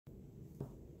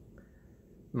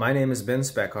My name is Ben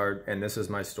Speckhart, and this is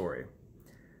my story.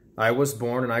 I was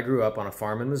born and I grew up on a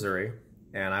farm in Missouri,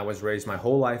 and I was raised my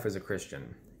whole life as a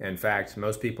Christian. In fact,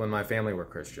 most people in my family were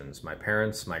Christians, my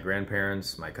parents, my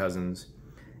grandparents, my cousins,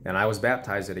 and I was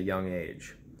baptized at a young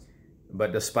age.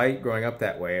 But despite growing up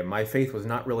that way, my faith was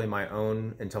not really my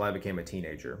own until I became a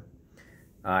teenager.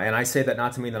 And I say that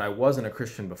not to mean that I wasn't a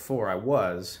Christian before, I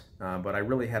was, but I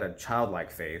really had a childlike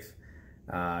faith.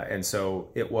 And so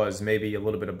it was maybe a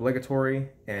little bit obligatory,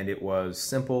 and it was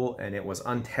simple, and it was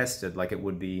untested like it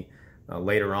would be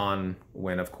later on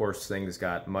when, of course, things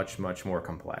got much, much more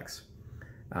complex.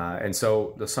 And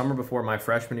so the summer before my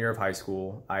freshman year of high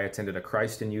school, I attended a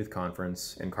Christ in Youth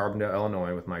conference in Carbondale,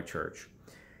 Illinois with my church.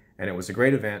 And it was a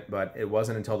great event, but it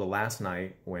wasn't until the last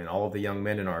night when all of the young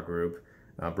men in our group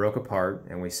broke apart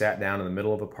and we sat down in the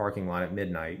middle of a parking lot at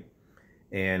midnight,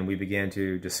 and we began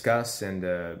to discuss and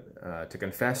to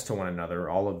confess to one another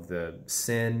all of the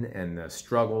sin and the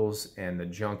struggles and the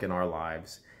junk in our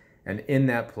lives. And in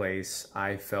that place,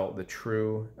 I felt the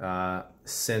true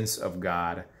sense of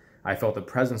God. I felt the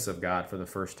presence of God for the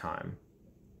first time.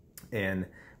 And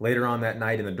later on that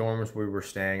night in the dorms we were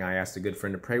staying, I asked a good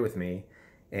friend to pray with me,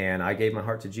 and I gave my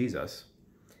heart to Jesus.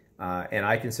 And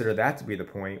I consider that to be the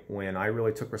point when I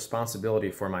really took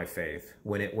responsibility for my faith,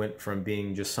 when it went from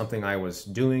being just something I was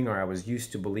doing or I was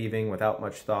used to believing without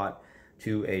much thought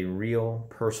to a real,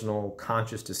 personal,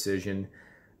 conscious decision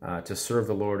to serve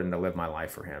the Lord and to live my life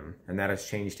for Him. And that has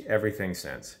changed everything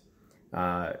since.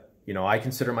 I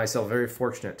consider myself very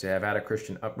fortunate to have had a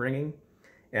Christian upbringing,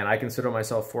 and I consider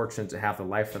myself fortunate to have the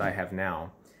life that I have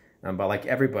now. But like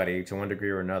everybody, to one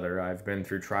degree or another, I've been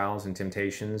through trials and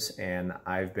temptations, and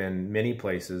I've been many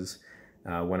places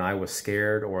when I was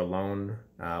scared or alone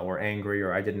or angry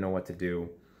or I didn't know what to do.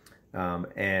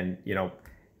 I've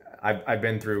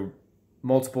been through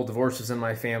multiple divorces in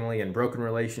my family and broken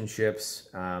relationships.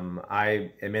 I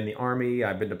am in the Army.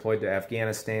 I've been deployed to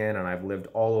Afghanistan, and I've lived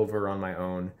all over on my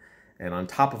own. And on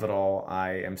top of it all,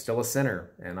 I am still a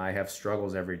sinner, and I have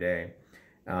struggles every day.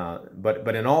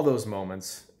 But in all those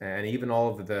moments, and even all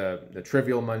of the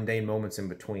trivial, mundane moments in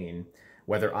between,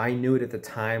 whether I knew it at the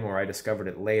time or I discovered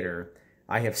it later,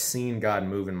 I have seen God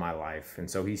move in my life. And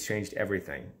so He's changed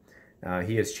everything.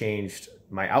 He has changed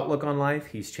my outlook on life.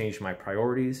 He's changed my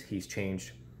priorities. He's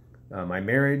changed my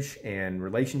marriage and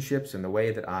relationships and the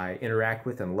way that I interact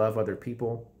with and love other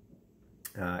people.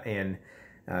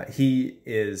 He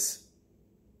is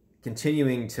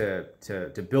continuing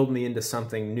to build me into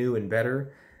something new and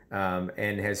better,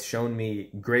 and has shown me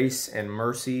grace and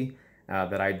mercy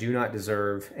that I do not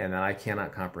deserve and that I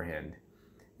cannot comprehend.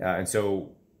 And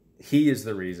so He is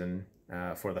the reason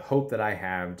for the hope that I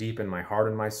have deep in my heart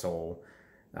and my soul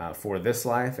for this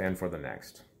life and for the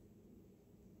next.